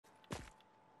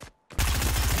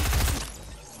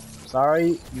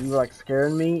sorry. You were like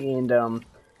scaring me, and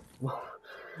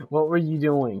what were you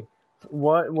doing?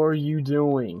 What were you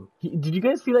doing? Did you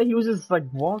guys see that he was just like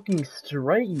walking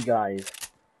straight, you guys?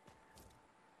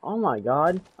 Oh my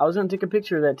god. I was gonna take a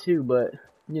picture of that too, but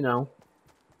you know.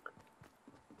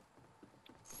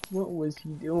 What was he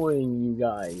doing, you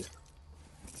guys?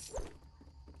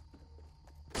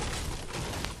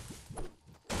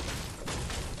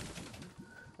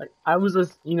 Like, I was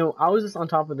just, I was just on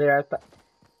top of there.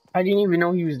 I didn't even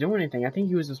know he was doing anything. I think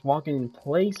he was just walking in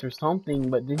place or something,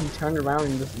 but then he turned around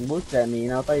and just looked at me,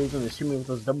 and I thought he was gonna shoot me with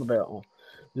those double barrel.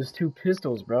 There's 2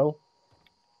 pistols, bro.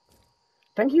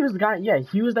 I think he was the guy. Yeah,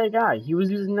 he was that guy. He was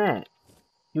using that.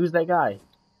 He was that guy.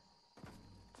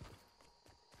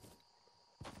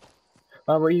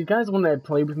 But you guys want to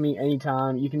play with me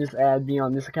anytime, you can just add me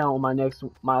on this account on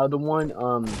my other one.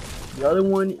 The other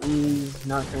one is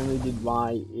not currently did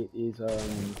why it is,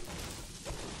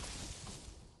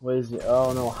 what is it?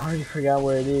 Oh no, I already forgot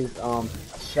where it is.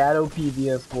 Shadow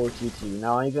PVS 422.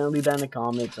 Now I ain't gonna leave that in the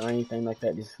comments or anything like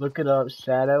that. Just look it up,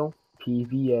 Shadow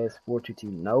PVS 422.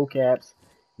 No caps,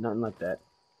 nothing like that.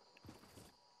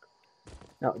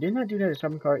 Now, didn't I do that at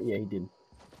shopping cart? Yeah, he did.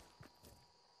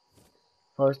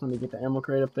 First, let me get the ammo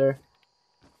crate up there.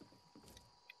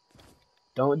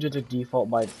 Don't judge a default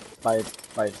by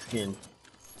its skin.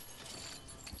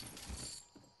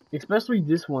 Especially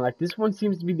this one. Like, this one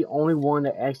seems to be the only one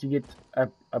that actually gets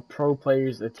a pro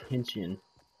player's attention.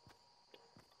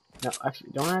 Now,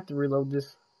 actually, don't I have to reload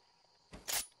this?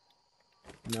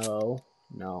 No.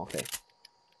 No, okay.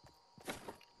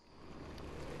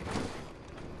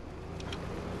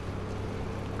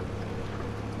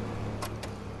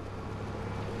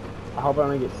 I hope I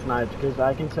don't get sniped, because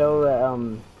I can tell that,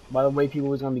 by the way people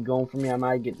was gonna be going for me, I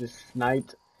might get this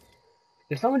sniped.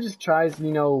 If someone just tries,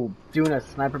 doing a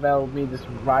sniper battle with me just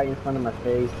right in front of my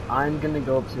face, I'm gonna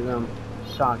go up to them,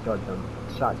 shotgun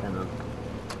them.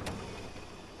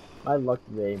 My luck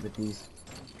today with these.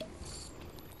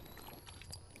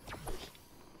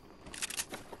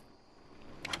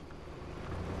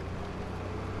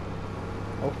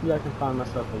 Hopefully I can find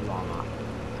myself a llama.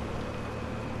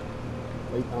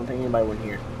 Wait, I don't think anybody went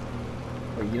here.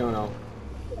 Wait, you don't know.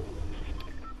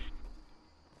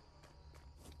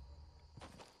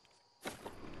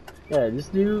 Yeah, this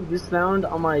sound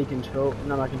on my control,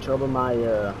 not my control, but my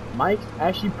mic's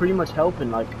actually pretty much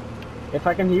helping. Like, if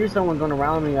I can hear someone going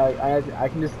around me, I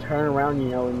can just turn around,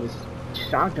 and just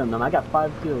shotgun them. I got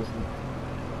 5 kills.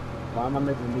 Why am I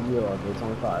making a big deal of it? It's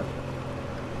only 5.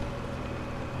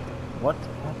 What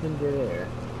happened there?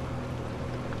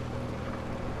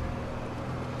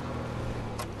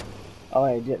 Oh,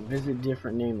 I did visit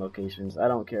different name locations. I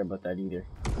don't care about that either.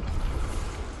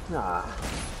 Ah.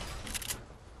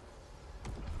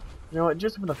 You know what,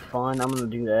 just for the fun, I'm gonna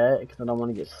do that, because I don't want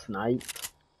to get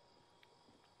sniped.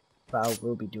 But I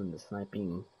will be doing the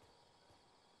sniping.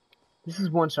 This is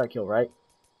 1-shot kill, right?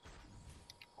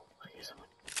 Oh, here's someone.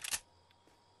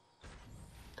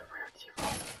 The rarity.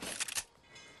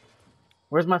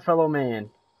 Where's my fellow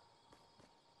man?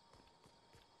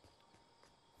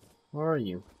 Where are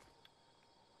you?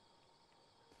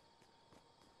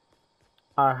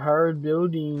 I heard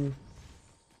building.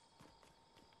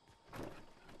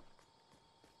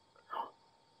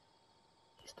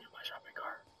 He's near my shopping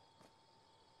cart.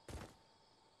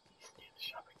 He's near the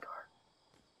shopping cart.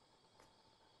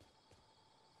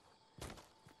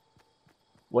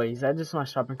 Wait, is that just my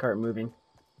shopping cart moving?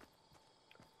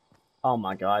 Oh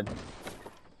my god.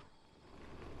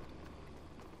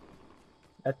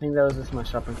 I think that was just my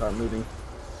shopping cart moving.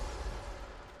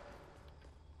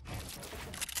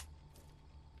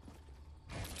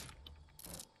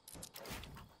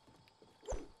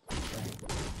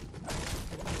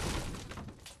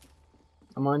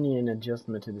 I'm on an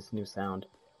adjustment to this new sound.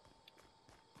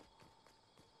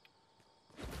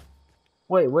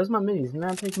 Wait, where's my minis? Didn't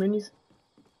I take minis?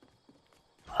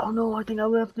 Oh no, I think I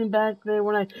left them back there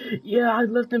when I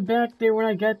left them back there when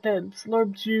I got that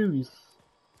slurp juice.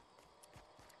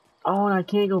 Oh, and I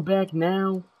can't go back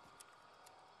now.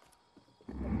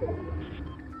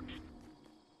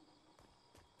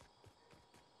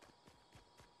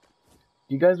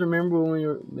 Do you guys remember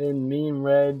when me and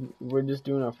Red were just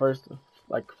doing our first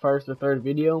or third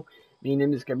video? Me and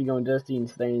him just kept going dusty and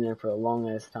staying there for a long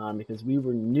ass time because we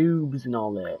were noobs and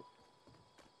all that.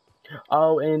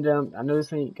 Oh, and I know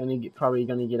this ain't probably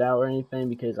gonna get out or anything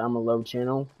because I'm a low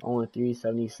channel, only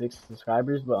 376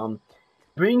 subscribers, but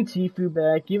bring Tifu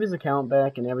back, give his account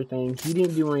back and everything. He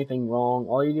didn't do anything wrong.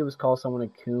 All he did was call someone a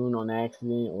coon on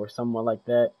accident or someone like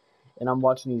that. And I'm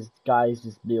watching these guys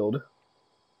just build.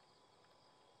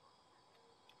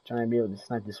 Trying to be able to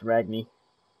snipe this Ragni.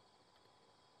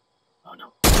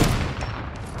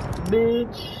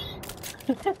 bitch.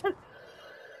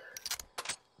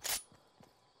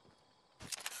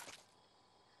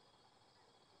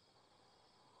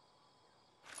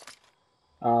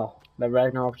 Oh, that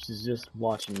Ragnarok is just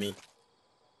watching me.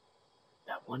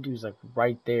 That one dude's like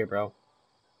right there, bro.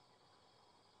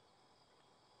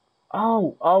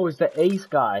 Oh, it's the ace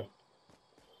guy.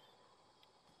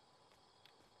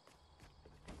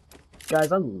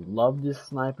 Guys, I love this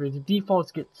sniper. The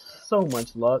defaults get so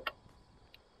much luck.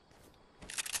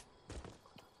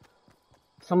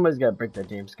 Somebody's gotta break that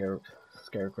damn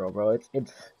scarecrow, bro.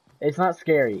 It's not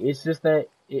scary. It's just that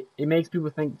it makes people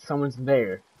think someone's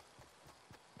there.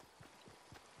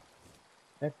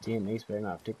 That damn ace better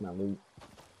not take my loot.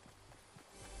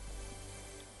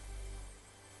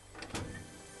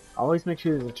 Always make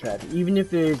sure there's a trap, even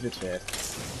if there is a chest.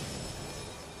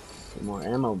 Get more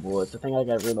ammo bullets. I think I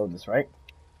gotta reload this, right?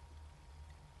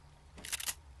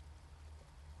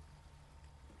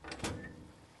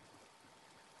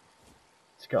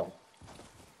 Let's go.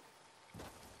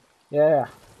 Yeah.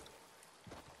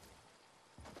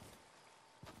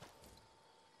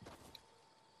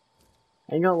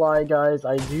 Ain't gonna lie, guys,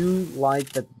 I do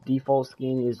like that the default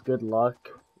skin is good luck.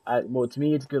 Well, to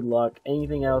me, it's good luck.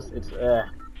 Anything else, it's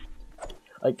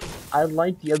like, I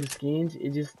like the other skins.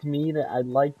 It's just to me that I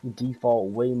like the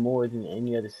default way more than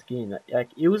any other skin. Like,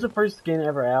 it was the first skin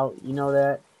ever out, you know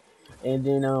that? And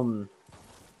then,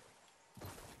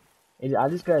 I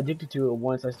just got addicted to it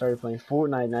once I started playing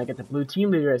Fortnite, and I got the Blue Team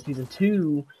Leader at Season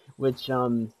 2, which,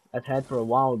 I've had for a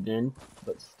while then,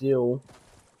 but still,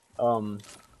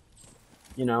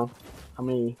 you know, how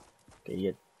many, okay,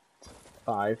 you get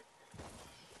 5,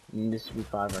 and this should be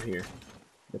 5 right here.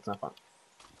 That's not fun.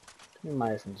 Give me my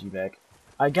SMG back.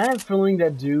 I got a feeling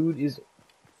that dude is...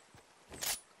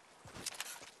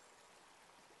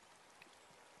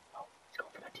 Oh, he's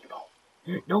going for that default.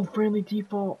 No friendly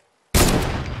default.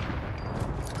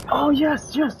 Oh,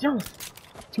 yes.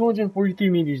 243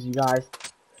 meters, you guys.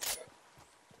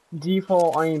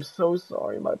 Default, I am so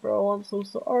sorry, my bro. I'm so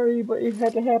sorry, but it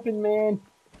had to happen, man.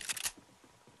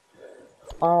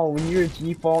 Oh, when you're a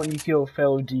default and you kill a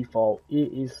fellow default,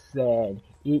 it is sad.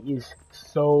 It is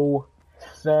so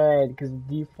sad, because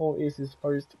default is his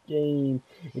first game,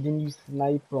 and then you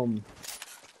snipe him.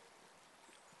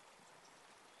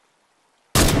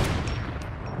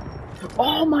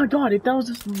 Oh my god, if that was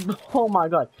just, oh my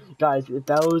god. Guys, if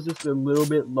that was just a little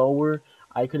bit lower,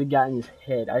 I could have gotten his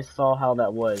head. I saw how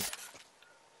that was.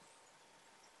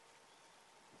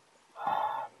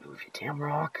 Move your damn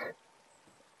rock.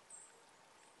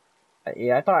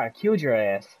 Yeah, I thought I killed your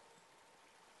ass.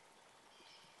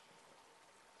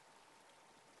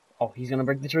 Oh, he's gonna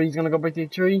break the tree. He's gonna go break the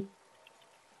tree.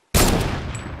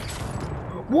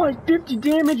 What? 50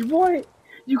 damage? What?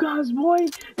 You guys,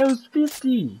 what? That was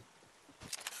 50.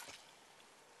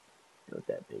 Build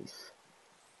that base.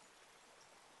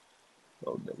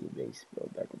 Build the base.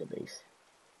 Build back with the base.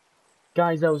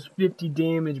 Guys, that was 50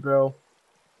 damage, bro.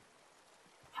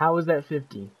 How was that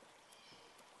 50?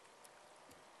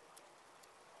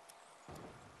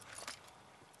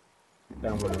 I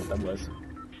don't know what that was.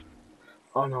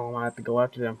 Oh no, I'm gonna have to go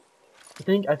after them.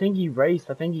 I think he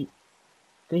raced. I think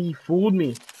he fooled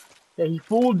me. Yeah, he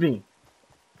fooled me.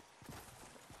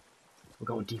 We're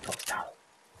going default style.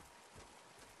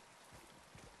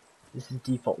 This is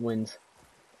default wins.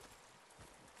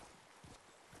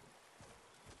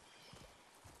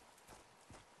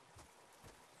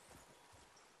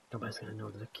 Nobody's gonna know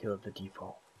the kill of the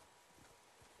default.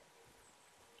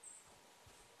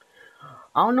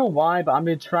 I don't know why, but I've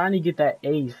been trying to get that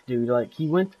ace, dude. Like, he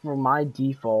went for my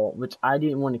default, which I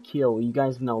didn't want to kill. You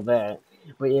guys know that.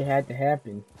 But it had to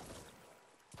happen.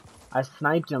 I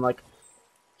sniped him, like,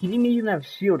 he didn't even have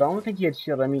shield. I don't think he had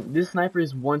shield. I mean, this sniper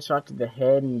is one shot to the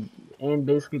head and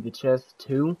basically the chest,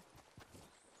 too.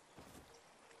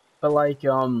 But, like,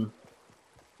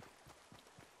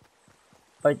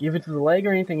 if it's the leg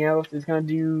or anything else, it's gonna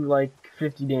do, like,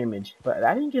 50 damage. But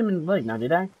I didn't get him in the leg, now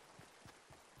did I?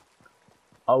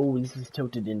 Oh, this is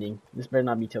tilted ending. This better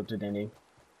not be tilted ending.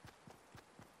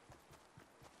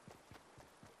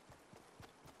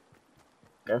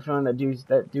 Got a feeling that dude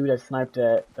that sniped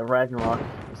at the Ragnarok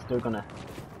is still gonna...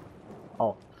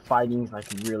 Oh, fighting's like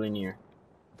really near.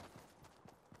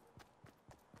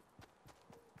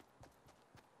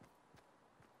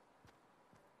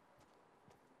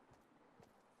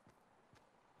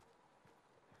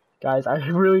 Guys, I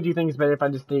really do think it's better if I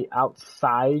just stay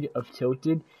outside of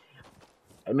tilted.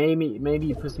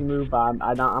 Maybe a pussy move, but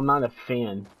I'm not a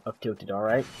fan of tilted,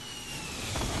 alright?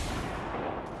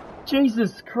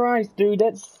 Jesus Christ, dude,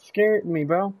 that scared me,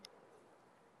 bro.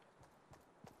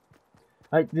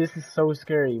 Like, this is so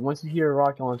scary. Once you hear a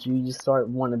rocket launcher, you just start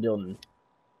one a building.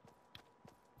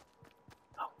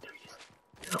 Oh, there he is.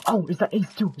 Oh, it's that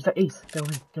Ace too. It's that Ace. Get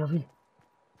over here. Get over here.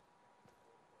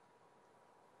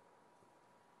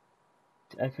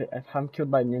 If I'm killed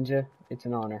by ninja, it's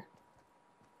an honor.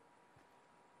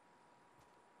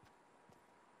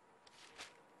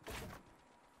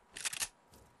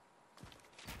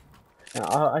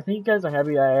 Now, I think you guys are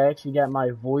happy I actually got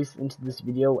my voice into this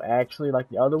video, actually, like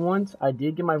the other ones. I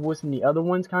did get my voice in the other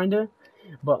ones, kinda.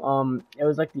 But, it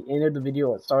was like the end of the video,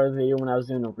 or start of the video when I was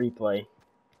doing a replay.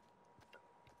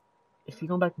 Is he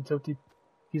going back to tilted?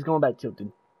 He's going back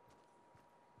tilted.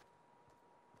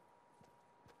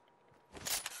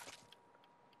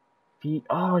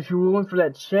 If you went for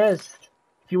that chest.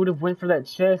 If you would have went for that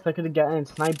chest, I could have gotten and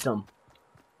sniped him.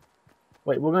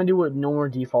 Wait, we're gonna do what normal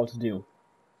defaults do.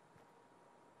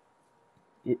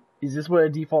 Is this what a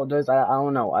default does? I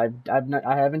don't know. I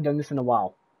haven't done this in a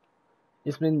while.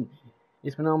 It's been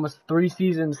almost 3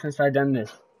 seasons since I've done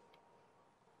this.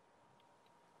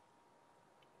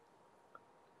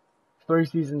 3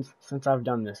 seasons since I've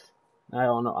done this. I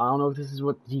don't know. I don't know if this is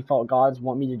what the default gods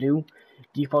want me to do.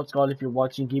 Defaults God, if you're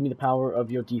watching, give me the power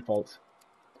of your defaults.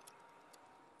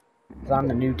 'Cause I'm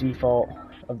the new default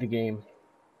of the game.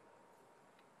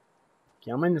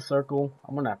 Okay, I'm in the circle.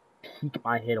 I'm gonna peek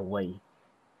my head away.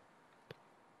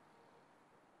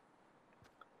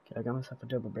 Okay, I got myself a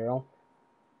double barrel.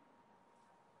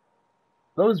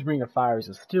 Those ring of fires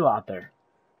are still out there.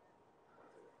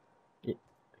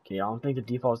 Okay, I don't think the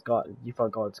default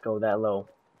gods go that low.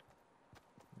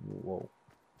 Whoa.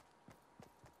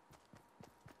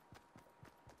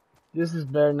 This is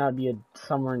better not be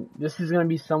this is gonna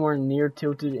be somewhere near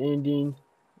tilted ending.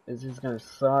 This is gonna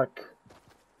suck.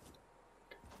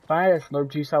 If I had a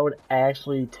slurp juice, I would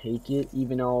actually take it,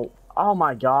 even though, oh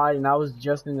my god, and I was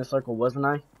just in the circle, wasn't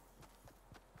I?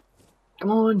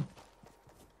 Come on!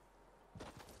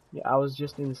 Yeah, I was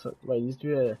just in the circle. Wait, these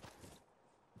two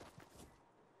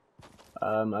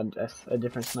a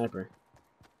different sniper.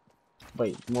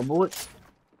 Wait, more bullets?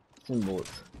 10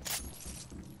 bullets.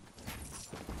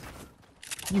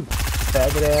 You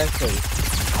faggot ass face.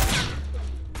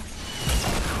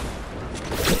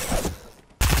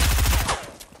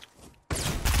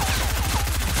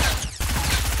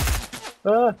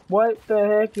 What the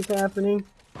heck is happening?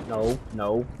 No,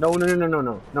 not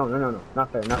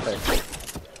fair, not fair.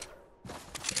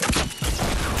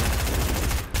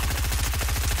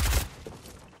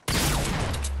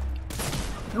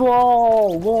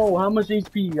 Whoa, how much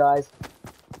HP, you guys?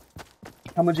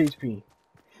 How much HP?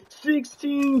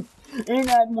 16! And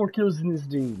I had more kills than this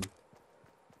dude.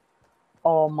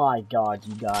 Oh my god,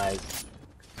 you guys.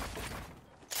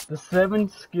 The 7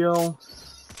 skill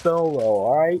solo,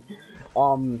 alright?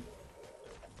 I'm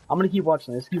gonna keep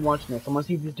watching this, I'm gonna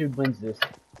see if this dude wins this.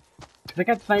 Cause I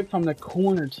got sniped from the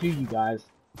corner too, you guys.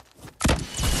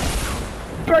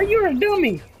 Bro, you're a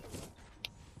dummy!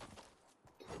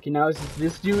 Okay, now it's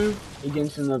this dude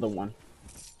against another one.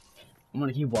 I'm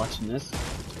gonna keep watching this.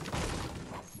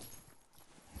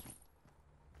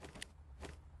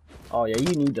 Oh yeah,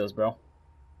 you need those, bro.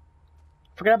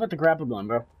 Forgot about the grapple gun,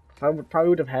 bro. I probably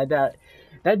would have had that.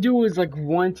 That dude was like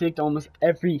one-ticked almost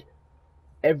every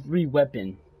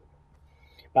weapon.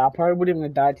 But I probably wouldn't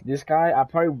have died to this guy.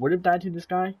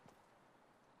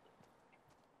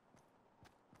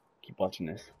 Keep watching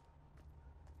this.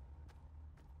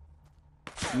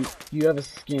 You have a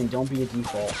skin, don't be a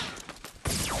default.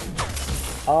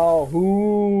 Oh,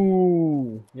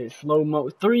 whoo! It's slow-mo.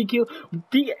 3 kills.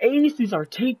 The aces are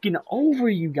taking over,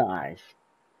 you guys.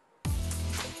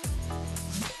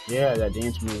 Yeah, that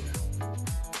dance move.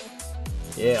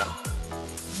 Yeah.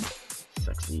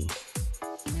 Sexy.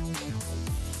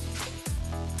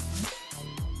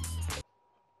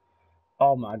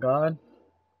 Oh my god.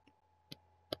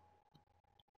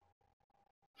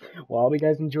 Well, I hope you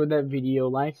guys enjoyed that video.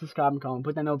 Like, subscribe, and comment.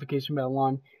 Put that notification bell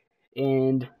on.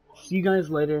 And see you guys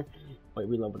later. Wait,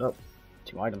 we leveled up.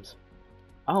 2 items.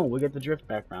 Oh, we get the drift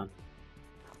background.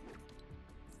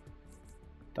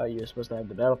 Thought you were supposed to have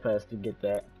the battle pass to get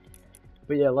that.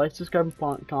 But yeah, like, subscribe,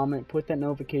 and comment. Put that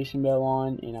notification bell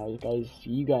on. And I'll see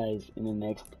you guys in the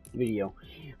next video.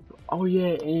 Oh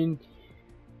yeah, and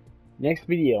next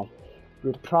video,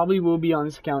 we probably will be on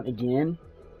this account again.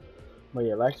 But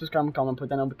yeah, like, subscribe, and comment, put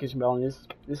that notification bell on.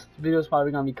 This video is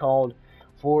probably gonna be called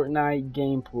Fortnite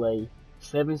gameplay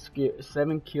 7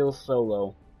 kill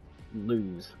solo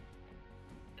lose.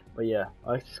 But yeah,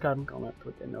 like, subscribe, and comment,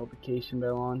 put that notification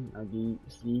bell on. I'll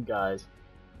see you guys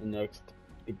in the next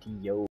video.